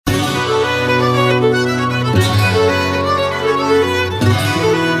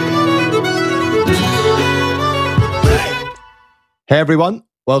Hey everyone,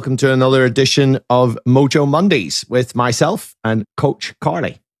 welcome to another edition of Mojo Mondays with myself and Coach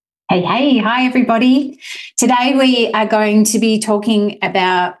Carly. Hey, hi everybody. Today we are going to be talking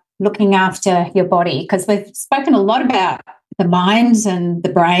about looking after your body because we've spoken a lot about the mind and the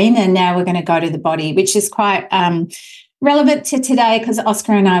brain, and now we're going to go to the body, which is quite relevant to today because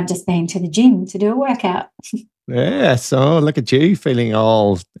Oscar and I have just been to the gym to do a workout. Yeah, so look at you feeling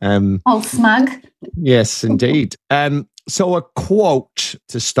all smug. Yes, indeed. So a quote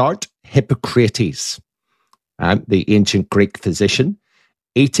to start: Hippocrates, the ancient Greek physician.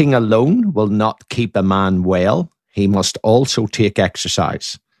 Eating alone will not keep a man well. He must also take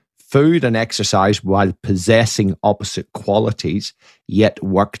exercise. Food and exercise, while possessing opposite qualities, yet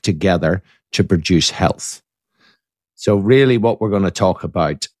work together to produce health. So really what we're going to talk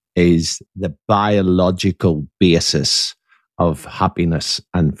about is the biological basis of happiness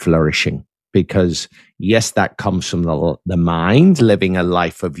and flourishing. Because yes, that comes from the mind, living a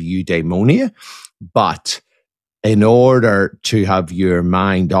life of eudaimonia, but in order to have your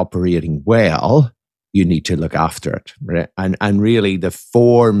mind operating well, you need to look after it. Right? And really the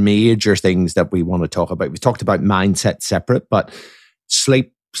four major things that we want to talk about, we talked about mindset separate, but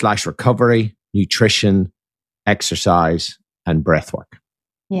sleep/recovery, nutrition, exercise, and breath work.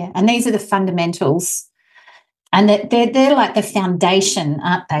 Yeah, and these are the fundamentals. And they're like the foundation,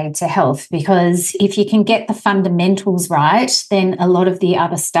 aren't they, to health? Because if you can get the fundamentals right, then a lot of the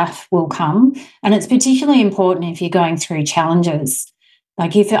other stuff will come. And it's particularly important if you're going through challenges.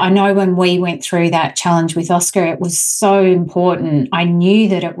 Like I know when we went through that challenge with Oscar, it was so important. I knew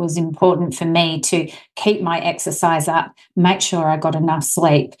that it was important for me to keep my exercise up, make sure I got enough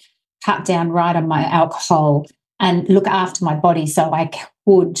sleep, cut down right on my alcohol, and look after my body so I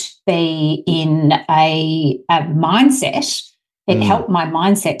could be in a mindset. It helped my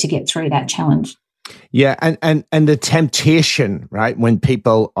mindset to get through that challenge. Yeah, and the temptation, right, when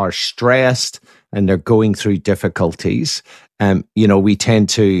people are stressed and they're going through difficulties, we tend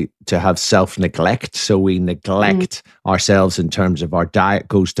to have self-neglect. So we neglect ourselves in terms of our diet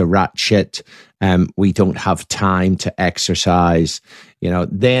goes to rat shit. We don't have time to exercise.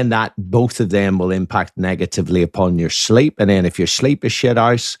 Then that both of them will impact negatively upon your sleep. And then if your sleep is shit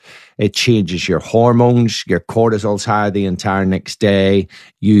house, it changes your hormones. Your cortisol's higher the entire next day.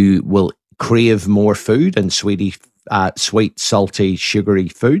 You will crave more food and sweet, salty, sugary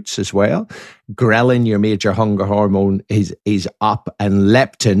foods as well. Ghrelin, your major hunger hormone, is up, and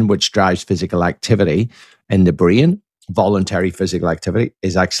leptin, which drives physical activity in the brain, voluntary physical activity,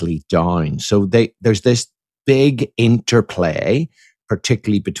 is actually down. So there's this big interplay,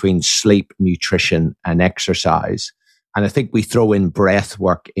 particularly between sleep, nutrition, and exercise. And I think we throw in breath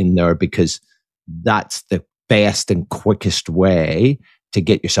work in there because that's the best and quickest way to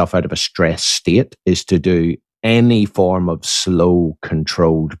get yourself out of a stress state, is to do any form of slow,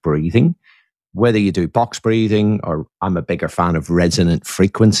 controlled breathing. Whether you do box breathing, or I'm a bigger fan of resonant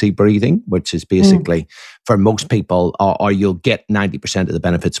frequency breathing, which is basically for most people, or you'll get 90% of the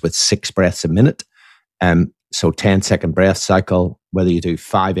benefits with 6 breaths a minute. So 10-second breath cycle, whether you do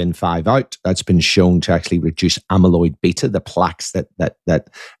 5 in, 5 out, that's been shown to actually reduce amyloid beta, the plaques that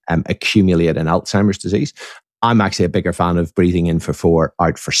accumulate in Alzheimer's disease. I'm actually a bigger fan of breathing in for 4,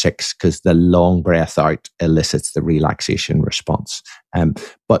 out for 6, because the long breath out elicits the relaxation response.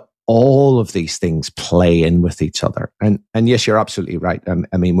 But all of these things play in with each other. And yes, you're absolutely right.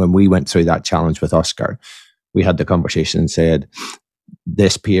 I mean, when we went through that challenge with Oscar, we had the conversation and said,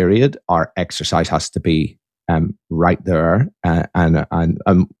 this period, our exercise has to be right there. And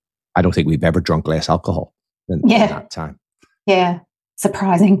I don't think we've ever drunk less alcohol than that time. Yeah.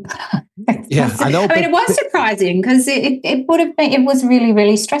 Surprising. Yeah, I know. I mean, it was surprising because it would have been, it was really,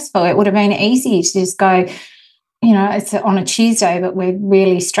 really stressful. It would have been easy to just go, it's on a Tuesday, but we're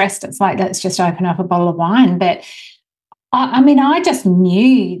really stressed. It's like, let's just open up a bottle of wine. But I just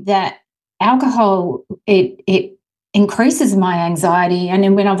knew that alcohol, it increases my anxiety. And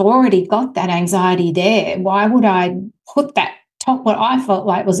then when I've already got that anxiety there, why would I put that what I felt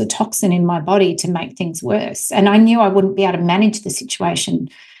like was a toxin in my body to make things worse? And I knew I wouldn't be able to manage the situation.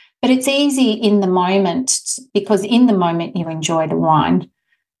 But it's easy in the moment, because in the moment you enjoy the wine.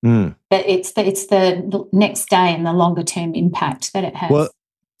 But it's the next day and the longer term impact that it has. Well,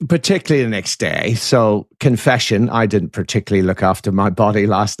 particularly the next day. So confession, I didn't particularly look after my body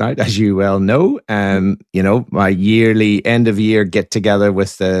last night, as you well know. My yearly end of year get together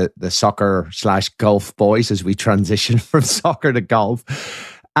with the soccer/golf boys as we transition from soccer to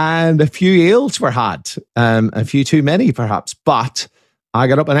golf. And a few ales were had, a few too many perhaps, but I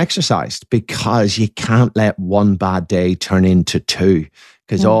got up and exercised, because you can't let one bad day turn into 2.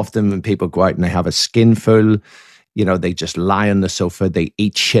 Because often when people go out and they have a skinful, they just lie on the sofa, they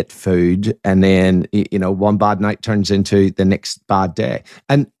eat shit food, and then, one bad night turns into the next bad day.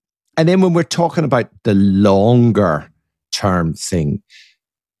 And then when we're talking about the longer term thing,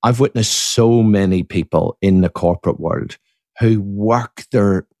 I've witnessed so many people in the corporate world who work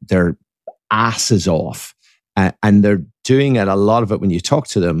their asses off, and they're doing it. A lot of it, when you talk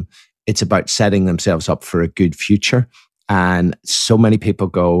to them, it's about setting themselves up for a good future. And so many people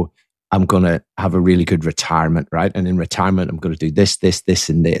go, I'm going to have a really good retirement, right? And in retirement, I'm going to do this, this, this,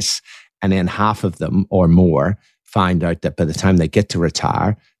 and this. And then half of them or more find out that by the time they get to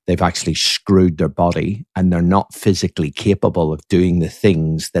retire, they've actually screwed their body and they're not physically capable of doing the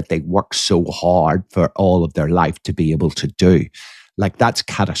things that they work so hard for all of their life to be able to do. Like, that's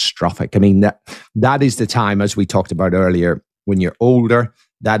catastrophic. I mean, that is the time, as we talked about earlier, when you're older,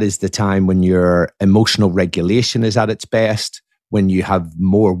 that is the time when your emotional regulation is at its best, when you have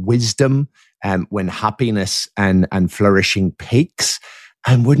more wisdom, and when happiness and flourishing peaks.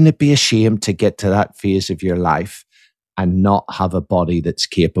 And wouldn't it be a shame to get to that phase of your life and not have a body that's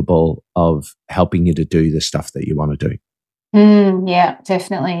capable of helping you to do the stuff that you want to do? Yeah,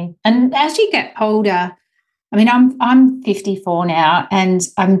 definitely. And as you get older, I mean, I'm 54 now, and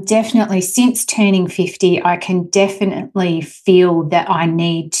I'm definitely, since turning 50, I can definitely feel that I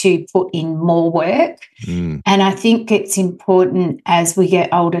need to put in more work. And I think it's important as we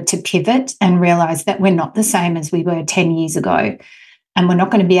get older to pivot and realize that we're not the same as we were 10 years ago. And we're not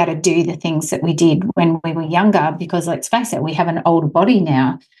going to be able to do the things that we did when we were younger, because let's face it, we have an older body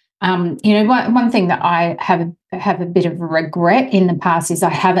now. One thing that I have a bit of a regret in the past is I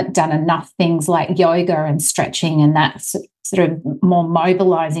haven't done enough things like yoga and stretching and that sort of more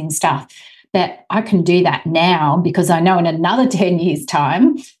mobilizing stuff. That I can do that now, because I know in another 10 years'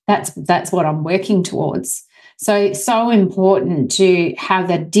 time, that's what I'm working towards. So it's so important to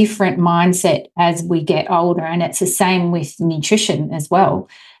have a different mindset as we get older. And it's the same with nutrition as well,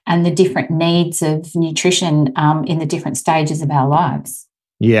 and the different needs of nutrition in the different stages of our lives.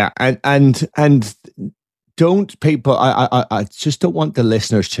 Yeah, and don't people, I just don't want the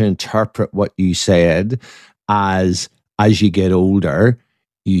listeners to interpret what you said as you get older,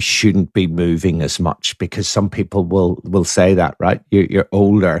 you shouldn't be moving as much, because some people will say that, right? You're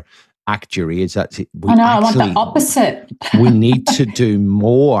older, act your age. I want the opposite. We need to do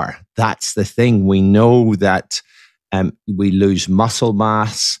more. That's the thing. We know that we lose muscle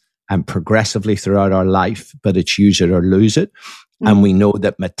mass progressively throughout our life, but it's use it or lose it. And we know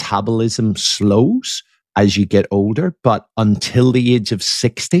that metabolism slows as you get older, but until the age of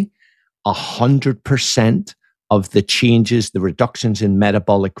 60, 100% of the changes, the reductions in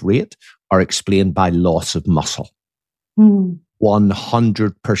metabolic rate, are explained by loss of muscle.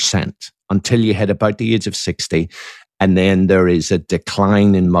 100% until you hit about the age of 60. And then there is a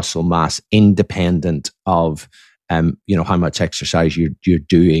decline in muscle mass independent of how much exercise you're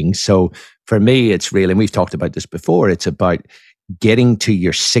doing. So for me, it's really, and we've talked about this before, it's about getting to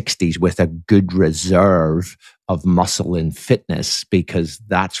your 60s with a good reserve of muscle and fitness, because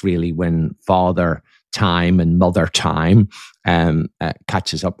that's really when father time and mother time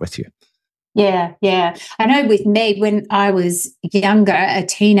catches up with you. Yeah. I know with me, when I was younger, a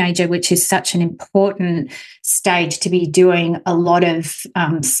teenager, which is such an important stage to be doing a lot of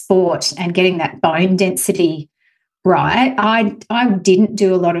sport and getting that bone density right. I didn't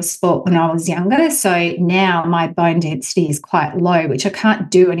do a lot of sport when I was younger. So now my bone density is quite low, which I can't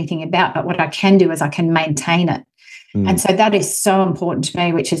do anything about. But what I can do is I can maintain it. And so that is so important to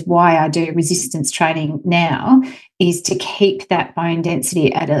me, which is why I do resistance training now, is to keep that bone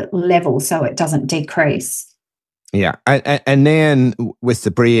density at a level so it doesn't decrease. Yeah. And then with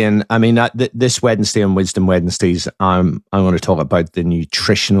the brain, I mean, this Wednesday on Wisdom Wednesdays, I'm going to talk about the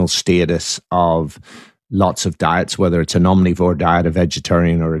nutritional status of lots of diets, whether it's an omnivore diet, a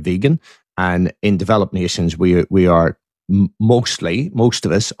vegetarian, or a vegan. And in developed nations, we are most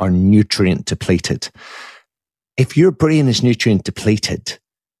of us are nutrient depleted. If your brain is nutrient depleted,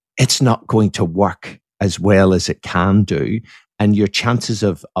 it's not going to work as well as it can do. And your chances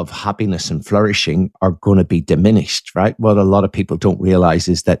of happiness and flourishing are going to be diminished, right? What a lot of people don't realize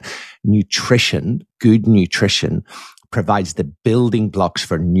is that nutrition, good nutrition, provides the building blocks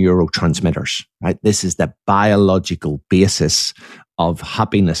for neurotransmitters, right? This is the biological basis of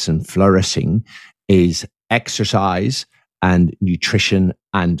happiness and flourishing, is exercise and nutrition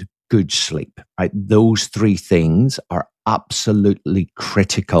and good sleep, right? Those three things are absolutely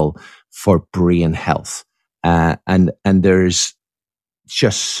critical for brain health. And there's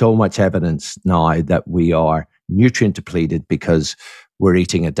just so much evidence now that we are nutrient depleted because we're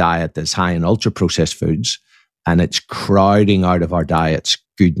eating a diet that's high in ultra processed foods. and it's crowding out of our diets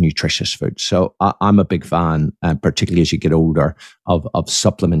good, nutritious food. So I'm a big fan, particularly as you get older, of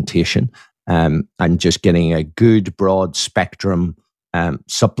supplementation, and just getting a good broad spectrum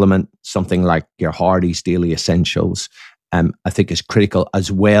supplement, something like your Hardy's Daily Essentials, I think is critical,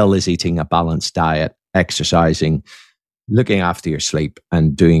 as well as eating a balanced diet, exercising, looking after your sleep,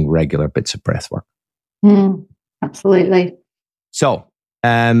 and doing regular bits of breath work. Absolutely. So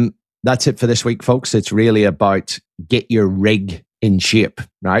that's it for this week, folks. It's really about get your rig in shape,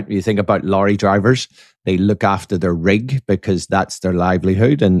 right? You think about lorry drivers, they look after their rig because that's their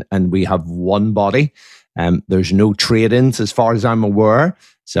livelihood, and we have one body. There's no trade-ins as far as I'm aware.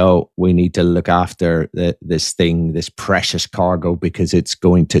 So we need to look after this precious cargo, because it's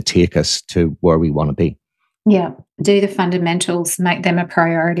going to take us to where we want to be. Yeah. Do the fundamentals, make them a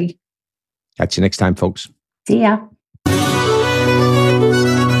priority. Catch you next time, folks. See ya.